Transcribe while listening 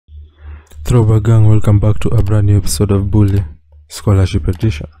Throwback gang, welcome back to a brand new episode of Bully Scholarship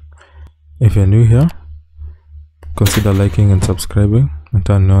Edition. If you're new here, consider liking and subscribing and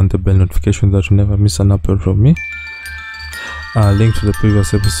turn on the bell notification that you never miss an upload from me. Link to the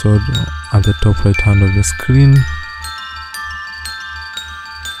previous episode at the top right hand of the screen.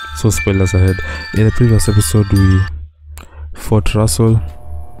 So spoilers ahead. In the previous episode we fought Russell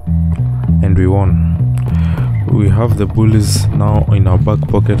and we won. We have the bullies now in our back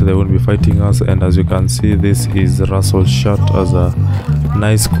pocket. They won't be fighting us, and as you can see, this is Russell's shot as a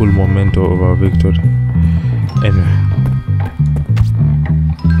nice cool memento of our victory. Anyway,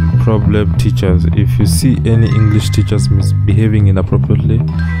 problem teachers. If you see any English teachers misbehaving inappropriately,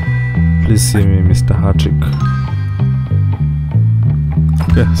 please see me, Mr. Hattrick.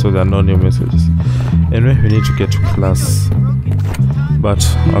 Okay, so there are no new messages. Anyway, we need to get to class, but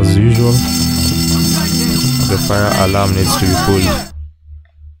as usual, the fire alarm needs to be pulled.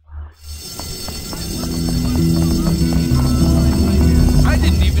 I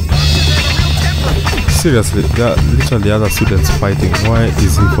didn't even know he had a real temper. Seriously, there are literally other students fighting. Why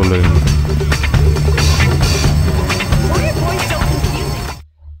is he following me? Why are boys so confusing?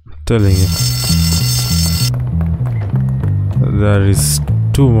 I'm telling you, there is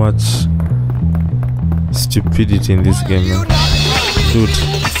too much stupidity in this game, man. Dude,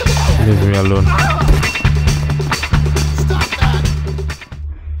 leave me alone.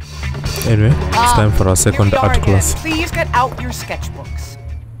 Anyway, it's time for our second art class. Please get out your sketchbooks.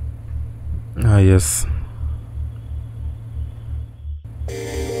 Ah, yes.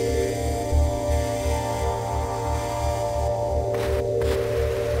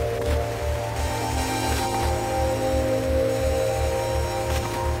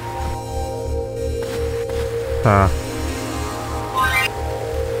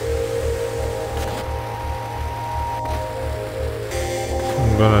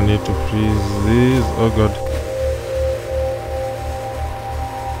 I'm gonna need to freeze these. Oh god.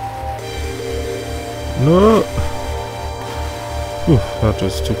 No! Whew, that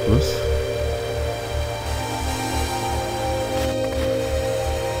was too close.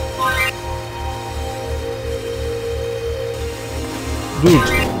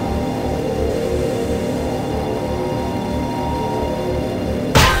 Dude!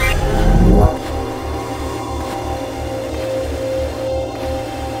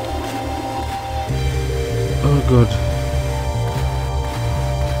 Oh god.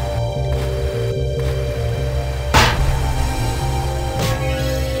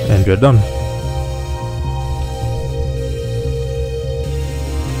 And we're done.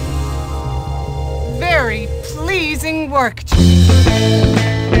 Very pleasing work.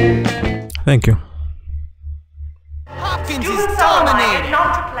 Thank you. Hopkins You is saw I dominating.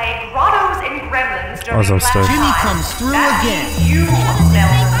 not to play Grottos and Gremlins during Awesome class stuff. time. Jimmy comes through That again. means you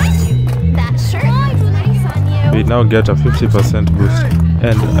smell That shirt looks nice on you. We now get a 50% boost.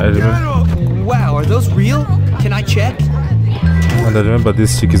 And I remember, Wow, are those real? Can I check?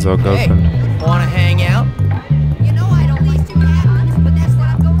 this chick is our girlfriend. Hey, wanna hang out? You know I don't need to be honest, but that's what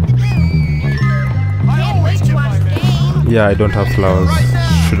I'm going to do. Can't wait to watch the game. Yeah, I don't have flowers.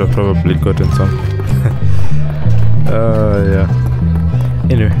 Should have probably gotten some. Yeah.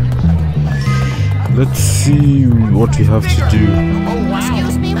 Anyway, let's see what we have to do.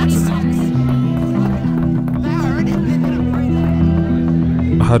 Excuse me, what is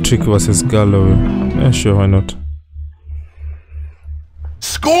Hattrick versus Galloway. Yeah, sure, why not?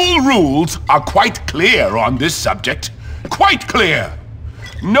 School rules are quite clear on this subject. Quite clear.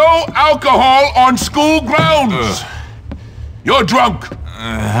 No alcohol on school grounds. You're drunk.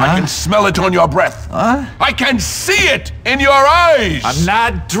 I can smell it on your breath. I can see it in your eyes. I'm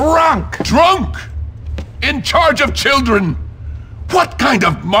not drunk! Drunk? In charge of children? What kind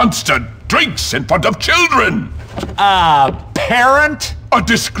of monster drinks in front of children? Parent? A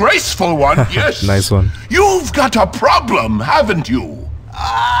disgraceful one, yes. Nice one. You've got a problem, haven't you?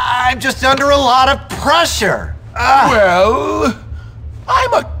 I'm just under a lot of pressure. Well,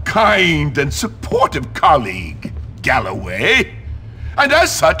 I'm a kind and supportive colleague, Galloway. And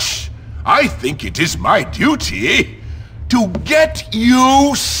as such, I think it is my duty to get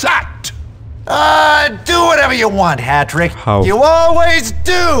you sacked. Do whatever you want, Hattrick. How? You always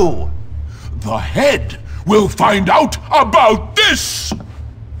do! The head will find out about this.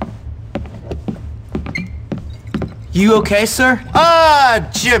 You okay, sir?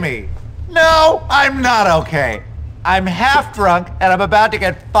 Jimmy. No, I'm not okay. I'm half drunk and I'm about to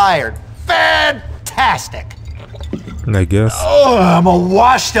get fired. Fantastic! I guess. Oh, I'm a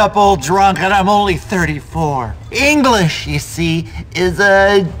washed up old drunk and I'm only 34. English, you see, is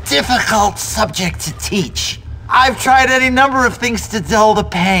a difficult subject to teach. I've tried any number of things to dull the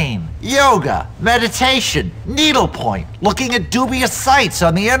pain. Yoga, meditation, needlepoint, looking at dubious sites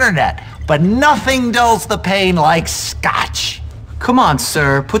on the internet. But nothing dulls the pain like scotch. Come on,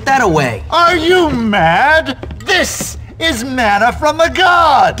 sir. Put that away. Are you mad? This is manna from the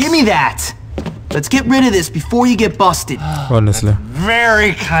gods! Give me that. Let's get rid of this before you get busted. Honestly.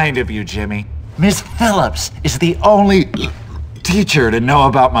 Very kind of you, Jimmy. Miss Phillips is the only teacher to know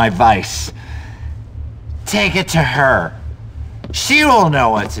about my vice. Take it to her. She will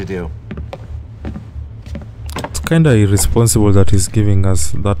know what to do. It's kinda irresponsible that he's giving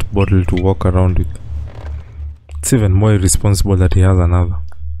us that bottle to walk around with. It's even more irresponsible that he has another.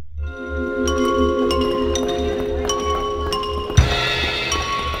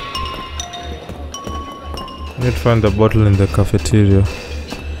 Need to find the bottle in the cafeteria.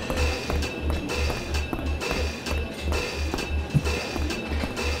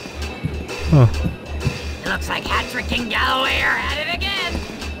 Huh. Looks like Hattrick and Galloway are at it again.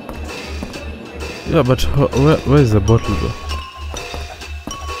 Yeah, but where is the bottle though?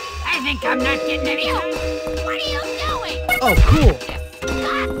 I think I'm not getting any help. What are you doing? Oh, cool.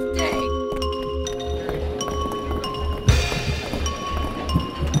 Disgusting.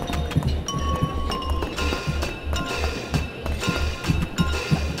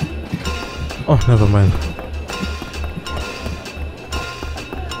 Oh, never mind.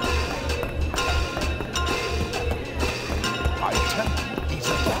 I tell you, he's a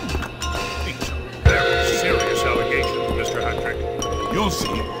drunk. These are very serious allegations, Mr. Hattrick. You'll see.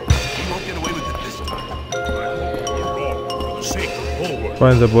 He won't get away with it this time. I hope you're wrong for the sake of Bulwark.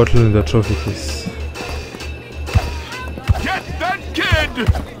 Find the bottle in the trophy case. Get that kid!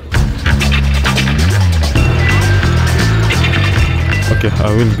 Okay, I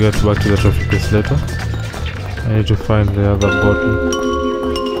will get back to the trophy case later. I need to find the other bottle.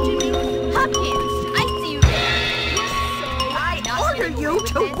 Hopkins, I see you there. You're so I order you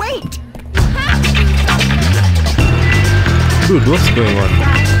to wait. You have to do something. Dude, what's going on?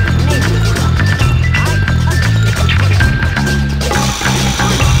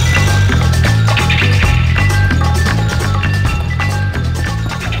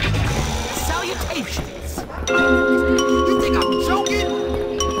 Salutations. You think I'm joking?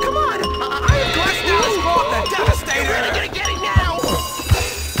 Come on, I am blessed now. The Devastator. You're gonna get it now.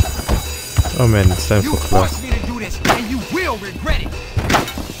 Oh man, it's time You for class. forced me to do this, and you will regret it.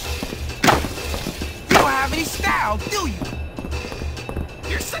 You don't have any style, do you?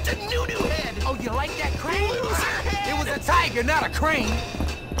 You're such a new head. Oh, you like that crane? It was a tiger, not a crane.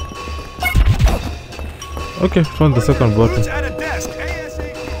 Okay, found the second bottle. At a desk,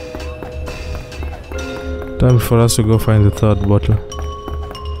 ASAP. Time for us to go find the third bottle.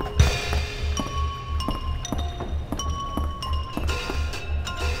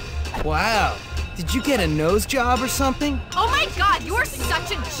 Wow. Did you get a nose job or something? Oh my god, you're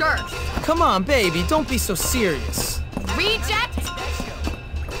such a jerk. Come on, baby. Don't be so serious. Reject.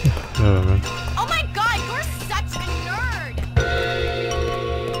 Never mind. Oh my god, you're such a nerd.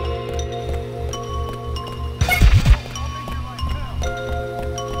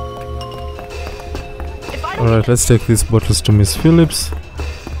 If I don't Alright, let's take these bottles to Miss Phillips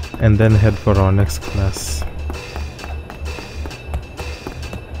and then head for our next class.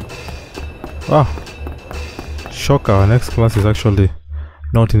 Wow. Shocker, our next class is actually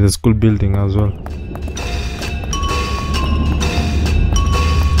not in the school building as well.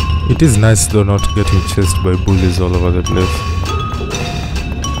 It is nice though not getting chased by bullies all over the place.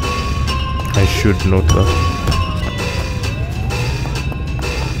 I should note that.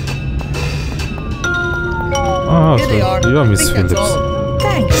 Ah, Here so they are. you are I Miss think that's Phillips. all of them.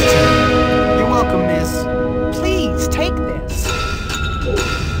 Thanks, Tim. You're welcome, miss. Please take this.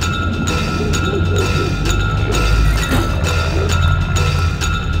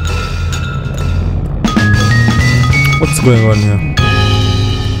 What's going on here?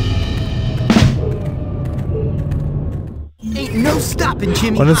 Ain't no stopping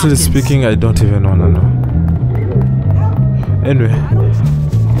Jimmy Honestly Hopkins. speaking, I don't even wanna know. Anyway,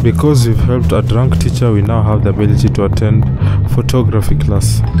 because we've helped a drunk teacher, we now have the ability to attend photography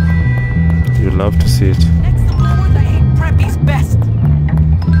class. You'll love to see it. That's the one where they hate preppies best.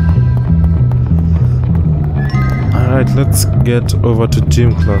 Alright, let's get over to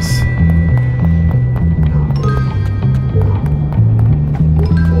gym class.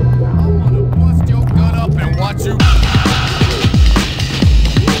 Bust your gun up and watch you.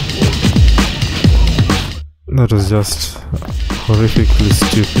 That was just horrifically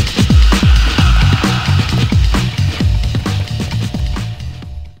stupid.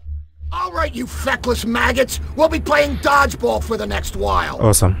 All right, you feckless maggots. We'll be playing dodgeball for the next while.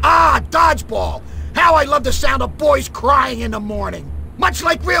 Awesome. Ah, dodgeball. How I love the sound of boys crying in the morning. Much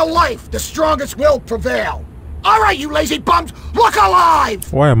like real life, the strongest will prevail. All right, you lazy bums, look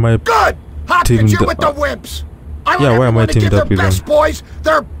alive! Why am I Good! Hopkins, teamed you're with the up? wimps. I want Yeah, why am I everyone to give teamed their up with best, them? boys,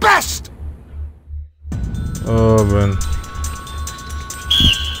 their best! Oh man.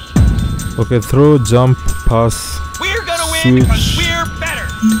 Okay, throw, jump, pass, We're gonna win switch, because we're better.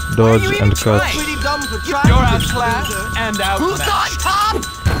 dodge, and cut. You're outclassed and outmatched. Who's on top?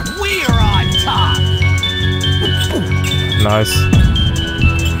 We're on top. Nice.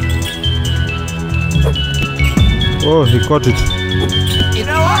 Oh, he caught it. You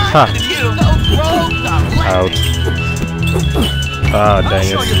know what? Ha. You go throw the Out. Ah, I'll dang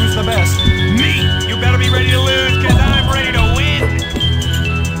show you it. who's the best. Me. You better be ready to lose, cause I'm ready to win.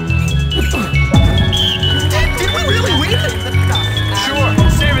 Did we really win? Sure.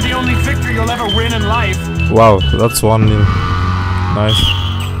 Savor the only victory you'll ever win in life. Wow, that's 1-0. Nice.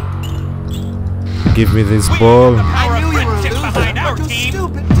 Give me this ball. Power of friendship behind our team.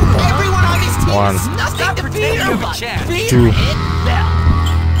 Everyone on this team One. is nothing to fear you have a but chance. fear 2. itself.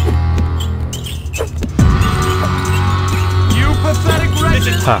 You pathetic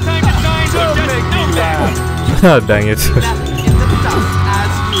wretches. Ha. Time to shine, so just know that. Dang it.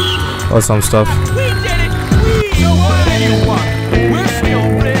 Awesome stuff. We did it. So what do you want? We're still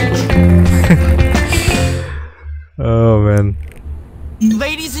rich. Oh man.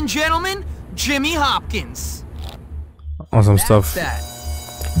 Ladies and gentlemen, Jimmy Hopkins. Awesome stuff. That.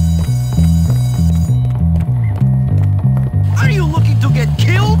 Are you looking to get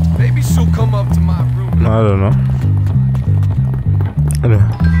killed? Maybe she'll come up to my room. I don't know. Anyway,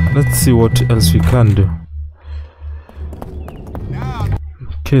 let's see what else we can do.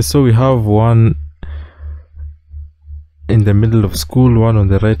 Okay, so we have one in the middle of school, one on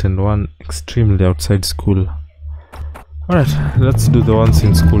the right, and one extremely outside school. Alright, let's do the ones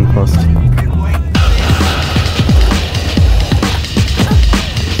in school first.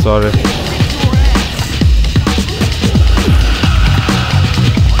 Sorry.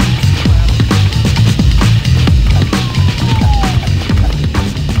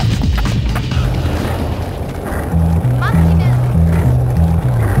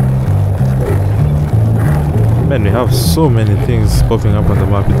 Man, we have so many things popping up on the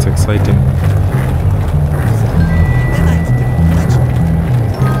map, it's exciting.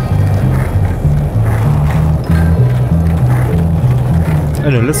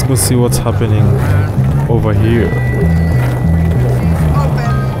 Anyway, let's go see what's happening over here.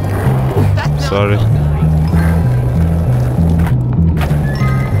 Sorry.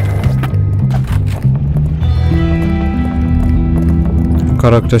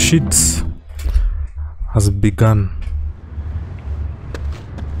 Character sheets has begun.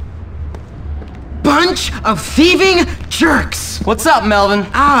 Bunch of thieving jerks! What's up, Melvin?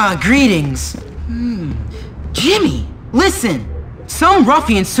 Ah, greetings. Jimmy, listen. Some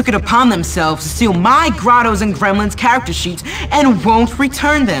ruffians took it upon themselves to steal my Grottos and Gremlins character sheets and won't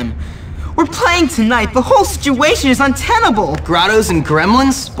return them. We're playing tonight. The whole situation is untenable. Grottos and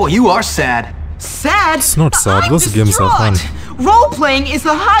Gremlins? Boy, you are sad. Sad? It's not sad, I'm those games are fun. distraught. Role-playing is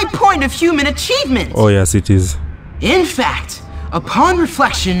the high point of human achievement. Oh yes, it is. In fact, upon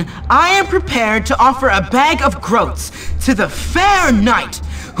reflection, I am prepared to offer a bag of groats to the fair knight,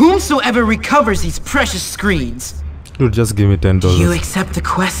 whomsoever recovers these precious screens. Dude, just give me $10. You accept the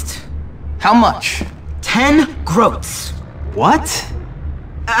quest? How much? 10 groats. What?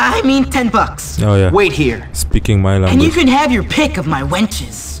 I mean 10 bucks. Oh yeah. Wait here. Speaking my And language. you can have your pick of my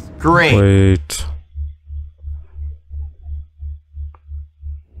wenches. Great. Wait.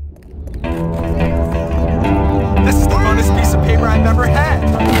 This is the funnest piece of paper I've ever had.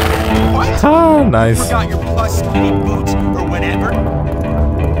 What? Ah, nice. Forgot your plus skinny boots or whatever.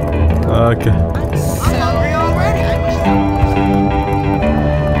 Okay. I'm hungry already.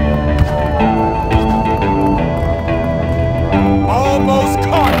 Almost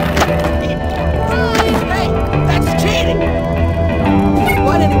caught. Hey, that's cheating!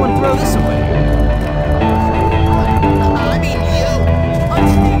 Why'd anyone throw this away? I mean you.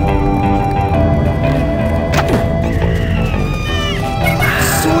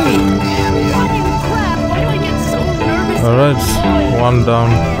 Sweet. Alright, 1 down.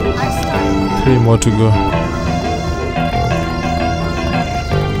 3 more to go.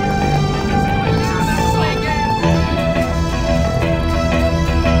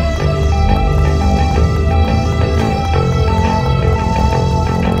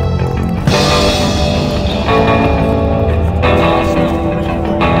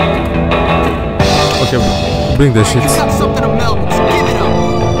 Okay, bring the shits. Got something of Melvin's. Give it up.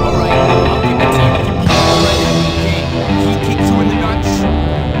 All right, I'll give it to you if you keep it ready. He kicks you in the nuts.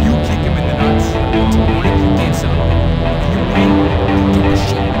 You kick him in the nuts.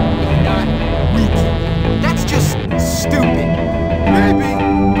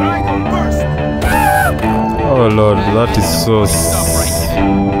 That is so.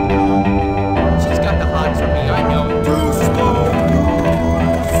 She's got the hots for me, I know. Too slow.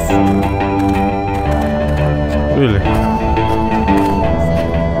 Really?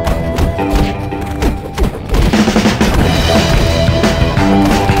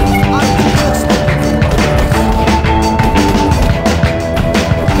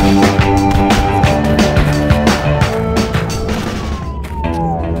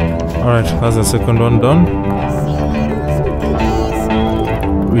 Alright, that's the second one done.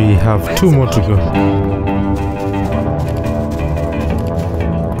 We have 2 more to go.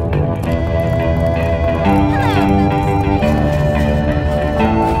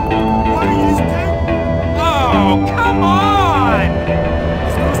 Oh, come on!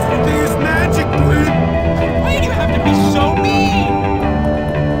 Supposed to do his magic, dude. Why do you have to be so mean?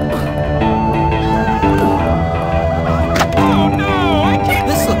 Oh no, I can't.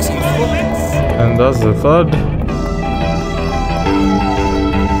 This looks useful. And that's the third.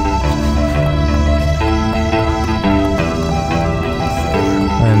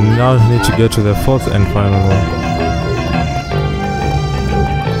 And now we need to get to the 4th and final one.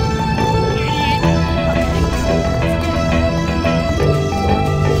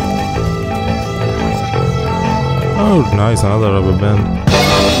 Oh, nice, another rubber band.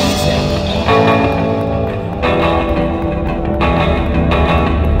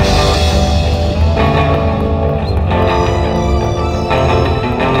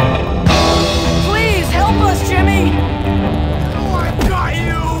 Please help us, Jimmy!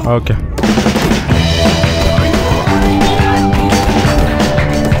 Okay.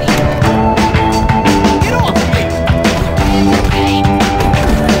 Get off me!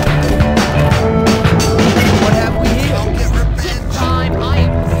 What have we here? Time,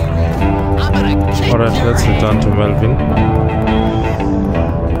 I'm gonna kick Alright, your let's return to Melvin.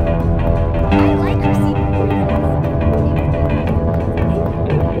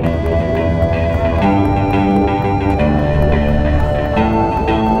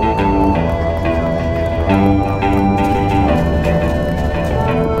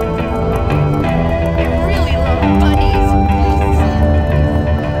 Really love bunnies.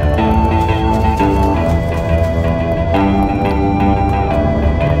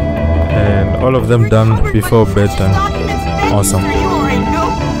 And all of them done before bedtime. Awesome. You are a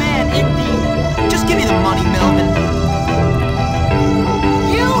noble man indeed. Just give me the money, Melvin.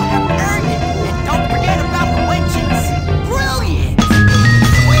 You have earned it, and don't forget about the wenches. Brilliant!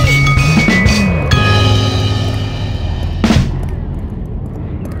 Sweet!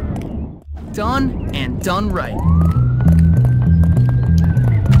 Done and done right.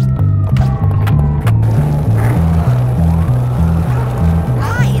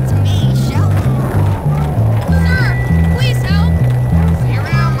 Hi, it's me, Shelby. Sir, please help. See you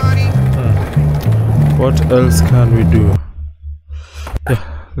around, buddy. What else can we do? Yeah,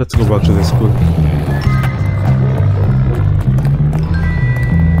 let's go back to the school.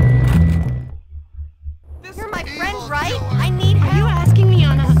 You're my friend, right? I need help. Are you asking me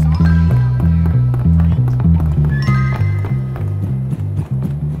on a...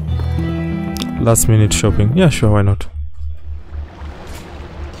 Last minute shopping. Yeah, sure, why not?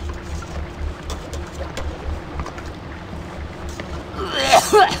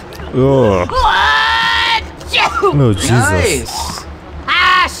 Oh, no, Jesus. Nice.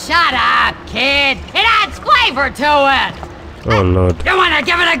 Ah, shut up, kid. It adds flavor to it. Oh, Lord. You wanna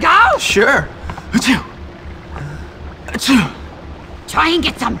give it a go? Sure. Achoo. Achoo. Try and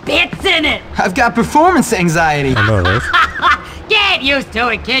get some bits in it. I've got performance anxiety. I know, right? Get used to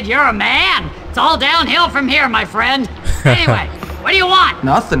it, kid. You're a man. It's all downhill from here, my friend. Anyway, what do you want?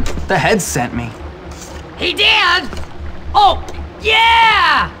 Nothing. The head sent me. He did? Oh,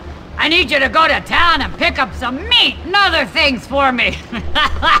 yeah! I need you to go to town and pick up some meat and other things for me.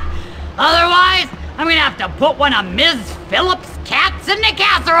 Otherwise, I'm gonna have to put one of Ms. Phillips' cats in the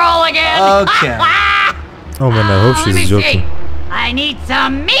casserole again. Okay. Oh man, I hope Let she's me joking. see. I need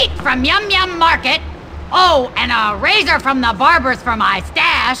some meat from Yum Yum Market. Oh, and a razor from the barber's for my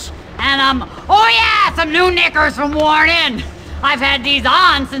stash. And oh yeah, some new knickers from Worn In. I've had these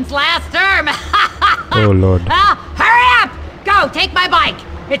on since last term. Oh Lord. Hurry up! Go, take my bike.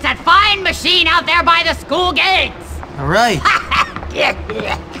 It's that fine machine out there by the school gates. All right.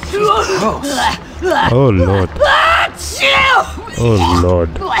 Gross. Oh Lord. Achoo! Oh Lord.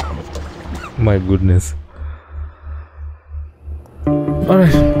 My goodness.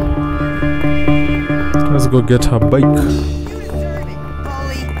 Alright. Let's go get her bike.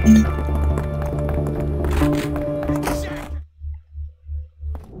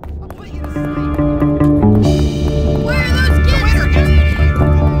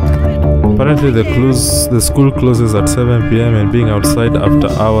 Alright, Apparently the school closes at 7 p.m. and being outside after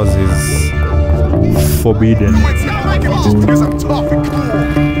hours is forbidden. It's not like it's just because I'm tough and cool.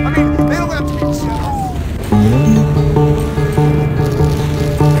 I mean, they don't have to be tough.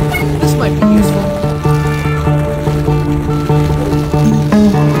 This might be useful.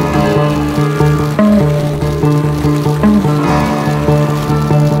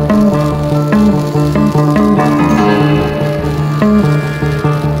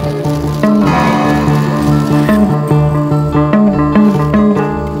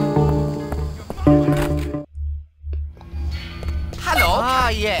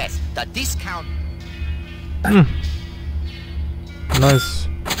 Yes, the discount. Nice.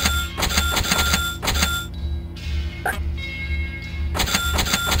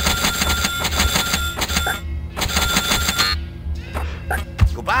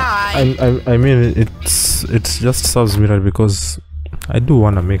 Goodbye. I mean it just serves me right because I do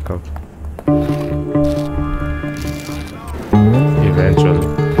wanna make up. Eventually.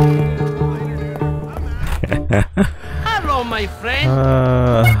 Hello, my friend.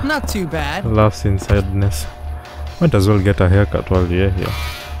 Not too bad. Laughs insideness. Might as well get a haircut while you're here.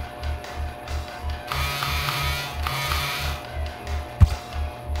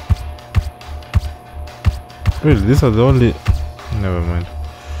 Really, these are the only... Never mind.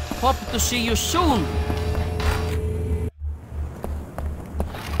 Hope to see you soon.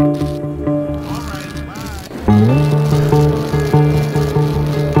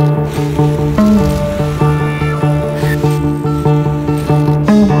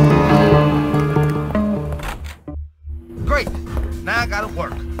 Great. Now I gotta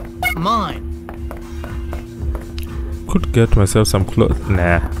work. Mine. Could get myself some clothes.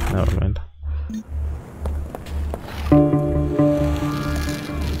 Nah, never mind.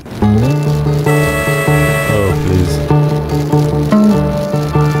 Oh, please.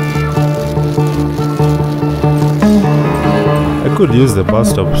 I could use the bus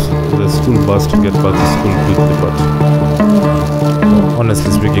stops, the school bus to get back to school quickly, but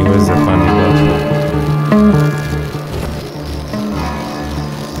honestly speaking, where's the fun in that?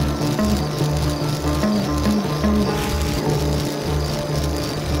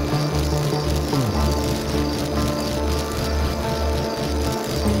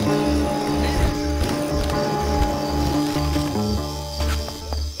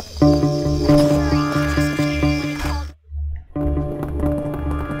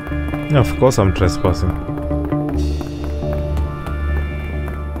 Yeah, of course I'm trespassing.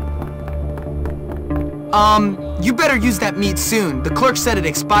 You better use that meat soon. The clerk said it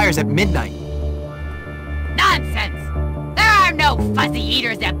expires at midnight. Nonsense! There are no fuzzy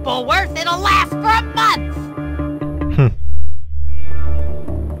eaters at Bullworth. It'll last for a month.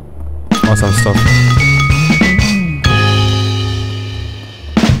 Awesome stuff.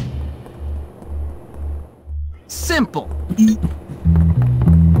 Simple.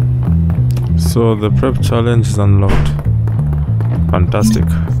 So the prep challenge is unlocked. Fantastic.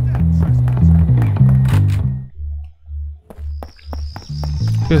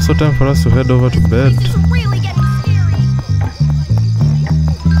 Okay, so time for us to head over to bed. Really getting scary.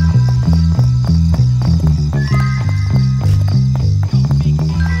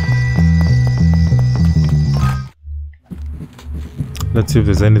 Let's see if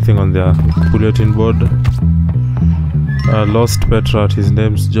there's anything on their bulletin board. Lost Petra, his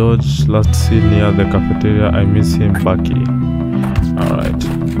name's George. Last seen near the cafeteria. I miss him, Bucky. Alright.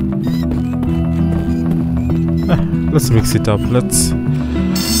 Let's mix it up. Let's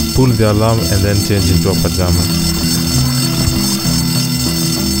pull the alarm and then change into a pajama.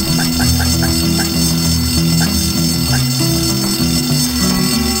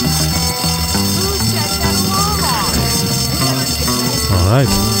 Alright.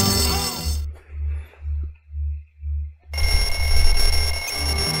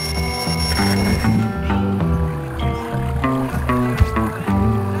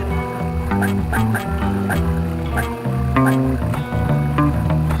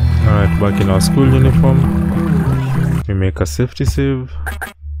 Back in our school uniform, we make a safety save.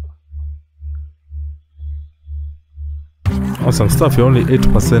 Awesome stuff. You're only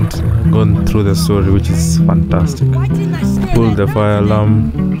 8% gone through the story, which is fantastic. Pull the fire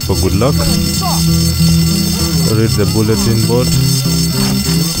alarm for good luck. Read the bulletin board.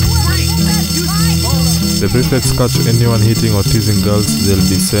 The prefects catch anyone hitting or teasing girls, they'll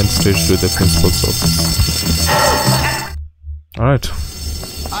be sent straight to the principal's office. Alright.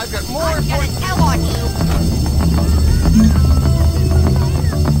 I've got more important. Tell on you.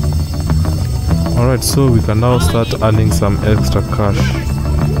 Alright, so we can now start earning some extra cash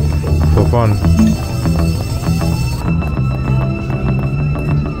for fun.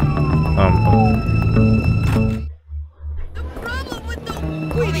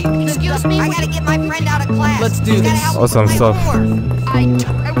 Excuse me, I gotta get my friend out of class. Let's do this. Awesome stuff. I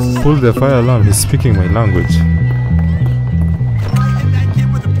was Pull the fire alarm. He's speaking my language. That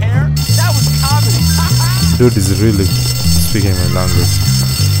kid with a pear? That was comedy. Dude is really speaking my language.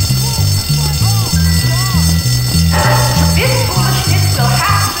 This foolishness will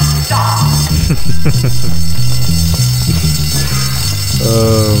have to stop.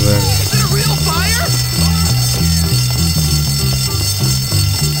 Oh man. Is it a real fire?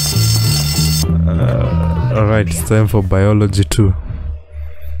 Alright, it's time for biology 2.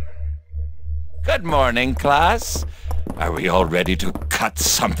 Good morning, class. Are we all ready to cut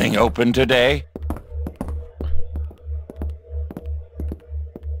something open today?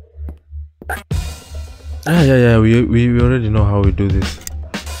 Yeah, we already know how we do this.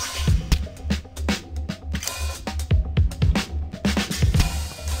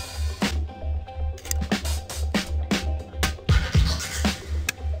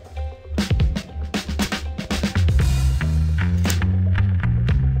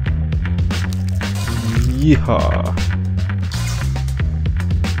 Yeehaw.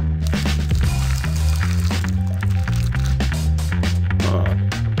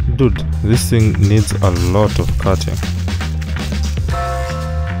 Dude, this thing needs a lot of cutting.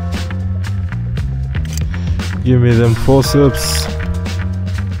 Give me them forceps.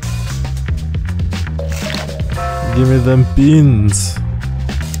 Give me them pins.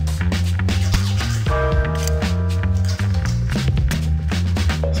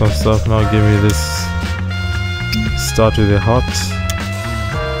 Some stuff now. Give me this. Start with the heart.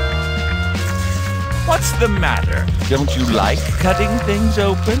 What's the matter? Don't you like cutting things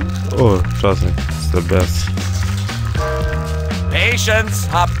open? Oh, trust me, it's the best. Patience,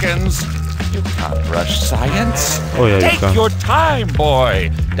 Hopkins. You can't rush science. Oh yeah, you Take can. your time,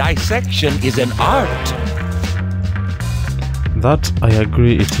 boy. Dissection is an art. That I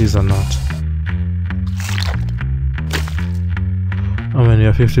agree, it is an art. I mean,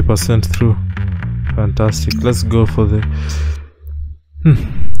 you're 50% through. Fantastic. Let's go for the.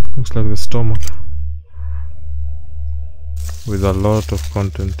 Looks like the stomach with a lot of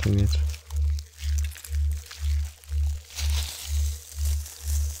content in it.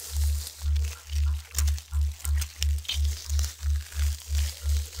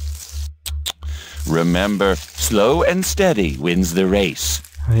 Remember, slow and steady wins the race.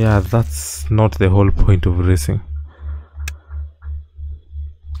 Yeah, that's not the whole point of racing.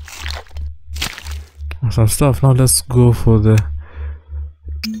 Some stuff. Now let's go for the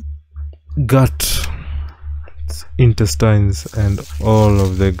gut, intestines, and all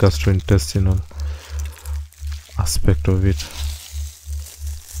of the gastrointestinal aspect of it.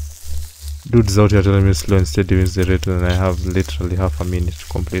 Dude's out here telling me slow and steady wins the race, and I have literally half a minute to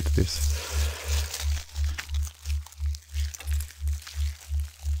complete this.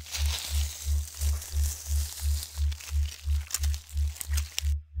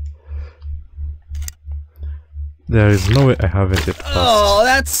 There is no way I haven't yet passed. Oh,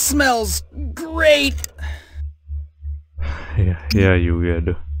 that smells great. Yeah, you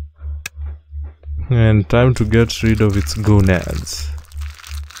weirdo. And time to get rid of its gonads.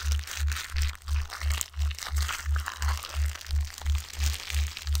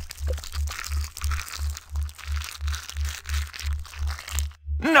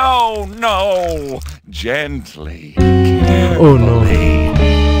 No, gently. Oh no.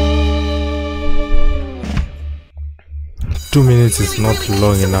 2 minutes is not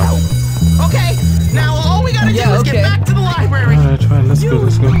long enough. Okay, now all we gotta do is get back to the library. Alright, fine, let's go.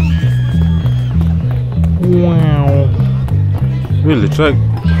 Wow. Really, try.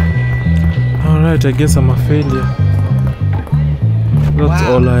 Alright, I guess I'm a failure. That's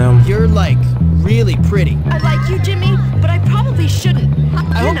all I am. You're like really pretty. I like you, Jimmy, but I probably shouldn't. I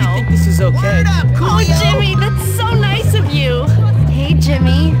hope you think this is okay. Oh, Jimmy, that's so nice of you. Hey,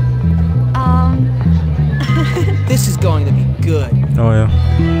 Jimmy. This is going to be good. Oh yeah.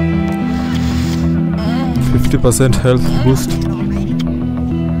 50% health boost.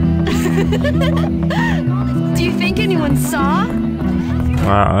 Do you think anyone saw?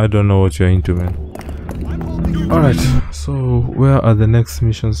 I don't know what you're into, man. Alright, so where are the next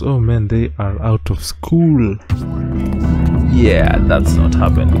missions? Oh man, they are out of school. Yeah, that's not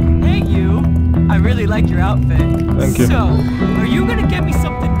happening. Hey you, I really like your outfit. Thank you. So, are you gonna get me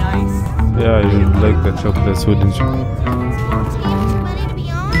something nice? Yeah, you like the chocolates, wouldn't you?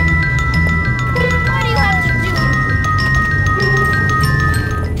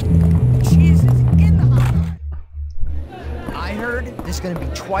 I heard there's gonna be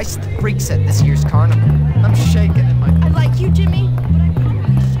twice the freaks at this year's carnival. I'm shaking in my. I like you, Jimmy, but I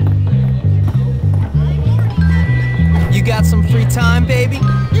probably shouldn't. You got some free time, baby?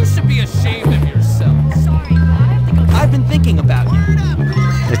 You should be ashamed of yourself. Sorry, but I have to go. I've been thinking about you.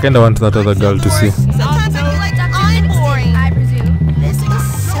 I kinda want that other girl to see. Sometimes I feel like I'm boring, I presume. This is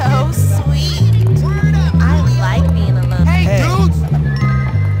so sweet. I like being alone. Hey, dudes!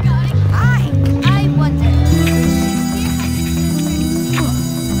 I wonder.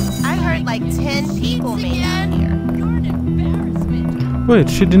 I heard like 10 people made out here. You're an embarrassment. Wait,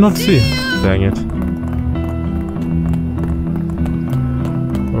 she did not see. Dang it.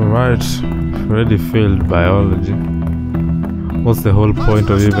 Alright. Already failed biology. What's the whole point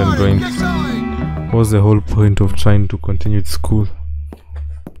of even going? What's the whole point of trying to continue school?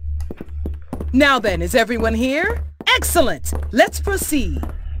 Now then, is everyone here? Excellent! Let's proceed.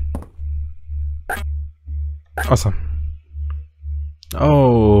 Awesome.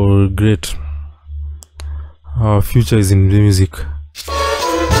 Oh, great. Our future is in music.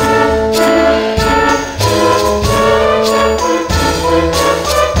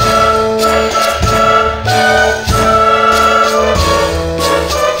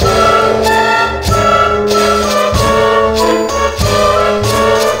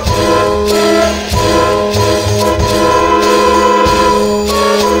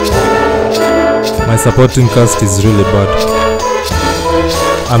 My supporting cast is really bad.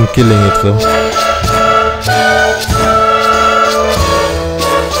 I'm killing it though.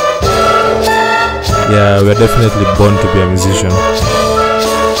 Yeah, we're definitely born to be a musician.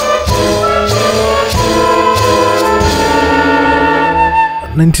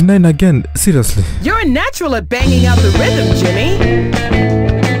 $99 again? Seriously? You're a natural at banging out the rhythm, Jimmy.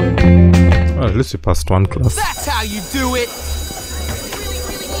 Well, at least we passed one class. That's how you do it!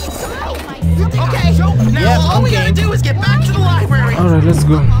 Okay, now all we gotta do is get back to the library! Alright, let's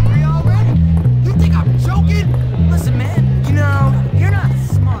go. You think I'm joking? Listen, man, you know, you're not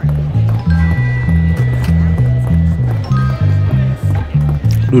smart.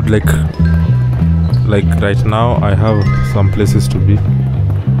 Dude, like right now I have some places to be.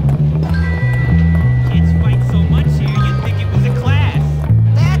 Kids fight so much here, you'd think it was a class.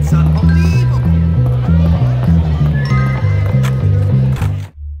 That's unbelievable!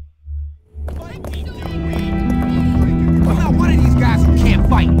 I'm not one of these guys who can't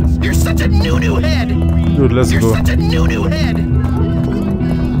fight. You're such a new head! Dude, let's You're go. such a new head!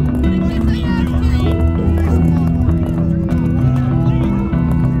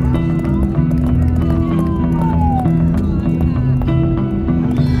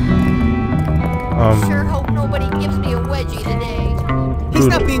 Sure hope nobody gives me a wedgie today. He's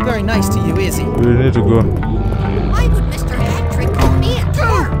not being very nice to you, is he? We need to go. Why would Mr. Hattrick call me a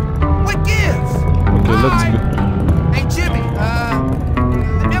jerk? What gives? Okay, let's go. Hey, Jimmy,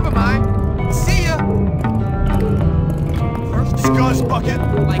 never mind. See ya! First discuss, bucket.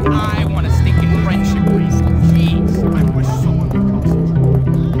 Like I want a stinking friendship bracelet. Jeez, I wish someone would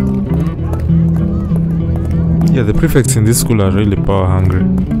come. Yeah, the prefects in this school are really power hungry.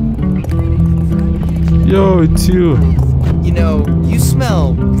 Yo, it's you. You know, you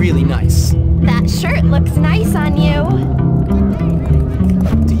smell really nice. That shirt looks nice on you.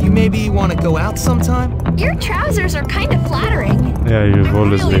 Do you maybe want to go out sometime? Your trousers are kind of flattering. Yeah, you've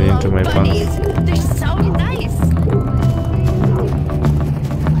always Really been into love my bunnies. pants. They're so nice.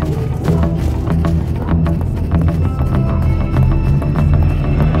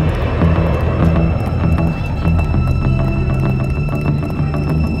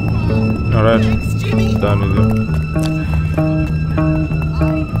 Alright, done with it.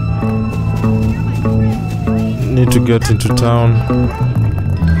 Need to get into town.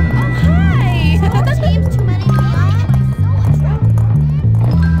 Hi.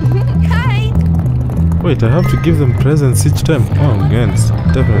 Hi. Wait, I have to give them presents each time. Oh, again, it's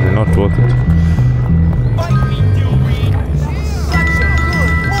definitely not worth it.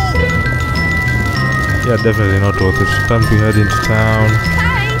 Yeah, definitely not worth it. Time to head into town.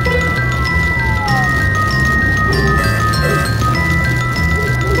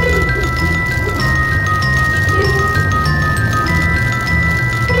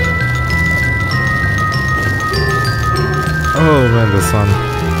 Oh man, the sun.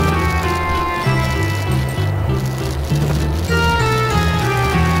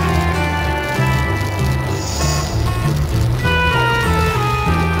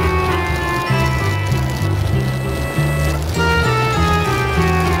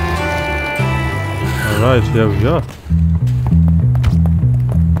 Alright, here we are.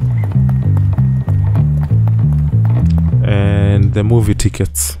 And the movie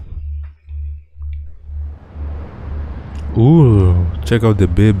tickets. Ooh, check out the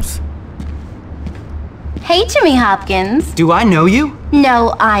babes. Hey, Jimmy Hopkins. Do I know you?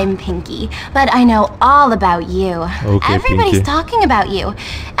 No, I'm Pinky, but I know all about you. Okay, Everybody's Pinky. talking about you.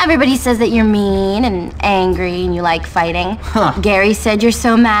 Everybody says that you're mean and angry and you like fighting. Huh. Gary said you're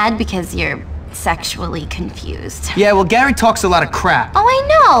so mad because you're sexually confused. Yeah, well, Gary talks a lot of crap. Oh, I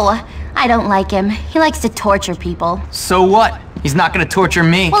know. I don't like him. He likes to torture people. So what? He's not gonna torture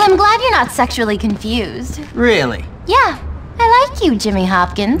me. Well, I'm glad you're not sexually confused. Really? Yeah, I like you, Jimmy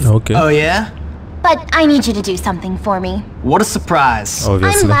Hopkins. Okay. Oh, yeah? But I need you to do something for me. What a surprise.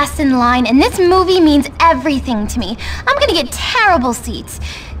 Obviously. I'm last in line, and this movie means everything to me. I'm gonna get terrible seats.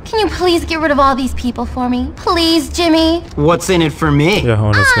 Can you please get rid of all these people for me? Please, Jimmy? What's in it for me? Yeah,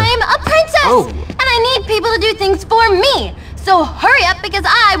 honestly. I'm a princess! Oh. And I need people to do things for me. So hurry up because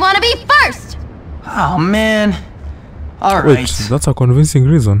I want to be first. Oh, man. All Wait, right. that's a convincing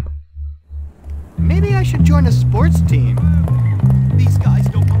reason. Maybe I should join a sports team. These guys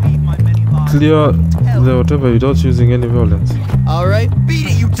don't believe my many lies. Clear the whatever without using any violence. All right, beat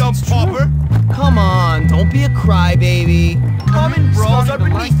it, you dumb pauper. Come on, don't be a crybaby. Common brawls are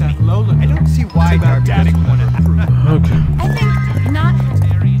beneath me. I don't see why our daddy would want to prove. Okay. I think not.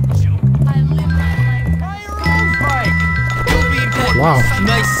 I live my life. You'll be important. Wow.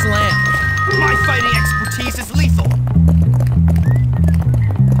 Nice slam. My fighting expertise is lethal.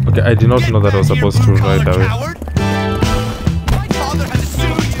 Okay, I did not know that I was supposed to right away. Coward. My father has a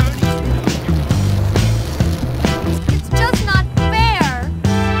suit. It's just not fair.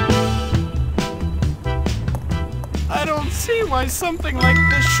 I don't see why something like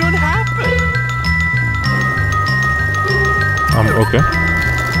this should happen. Okay.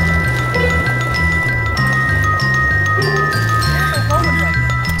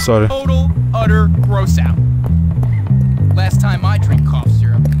 Sorry. Total, utter gross out. Last time I drink cough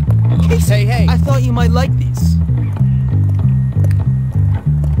syrup. Hey, hey. I thought you might like these.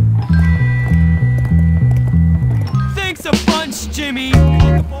 Thanks a bunch, Jimmy.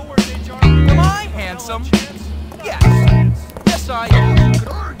 Am I handsome? Yes. Yes, I am.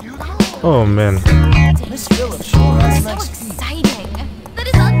 Oh man. Miss Phillips sure has nice teeth. Exciting. That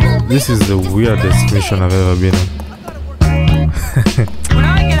is unbelievable. This is the weirdest mission I've ever been in. When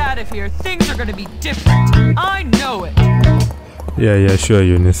I get out of here, things are gonna be different. I know it. Yeah, sure,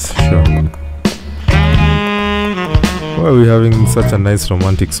 Eunice, sure. Why are we having such a nice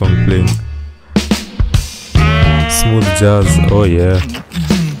romantic song playing? Smooth jazz, oh yeah.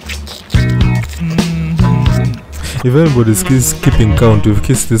 If anybody's keeping count, we've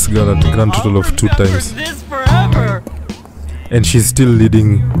kissed this girl at a grand total of 2 times. This forever. And she's still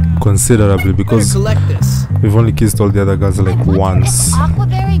leading considerably because Collect this. we've only kissed all the other girls like once.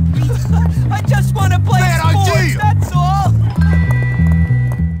 Aquaberry breeze. I just want to play sports. That's all.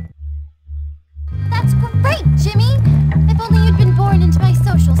 That's great, Jimmy. If only you'd been born into my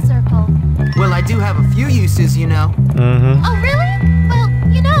social circle. Well, I do have a few uses, you know. Mm-hmm. Oh, really? Well,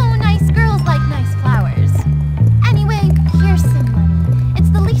 you know, nice girls like nice flowers. Anyway, here's some money. It's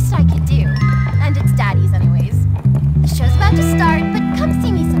the least I could do. And it's Daddy's anyways. The show's about to start, but come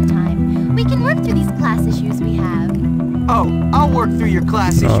see me sometime. We can work through these class issues we have. Oh, I'll work through your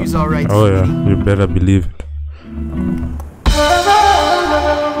class issues, all right, Oh sweetie. yeah, you better believe it.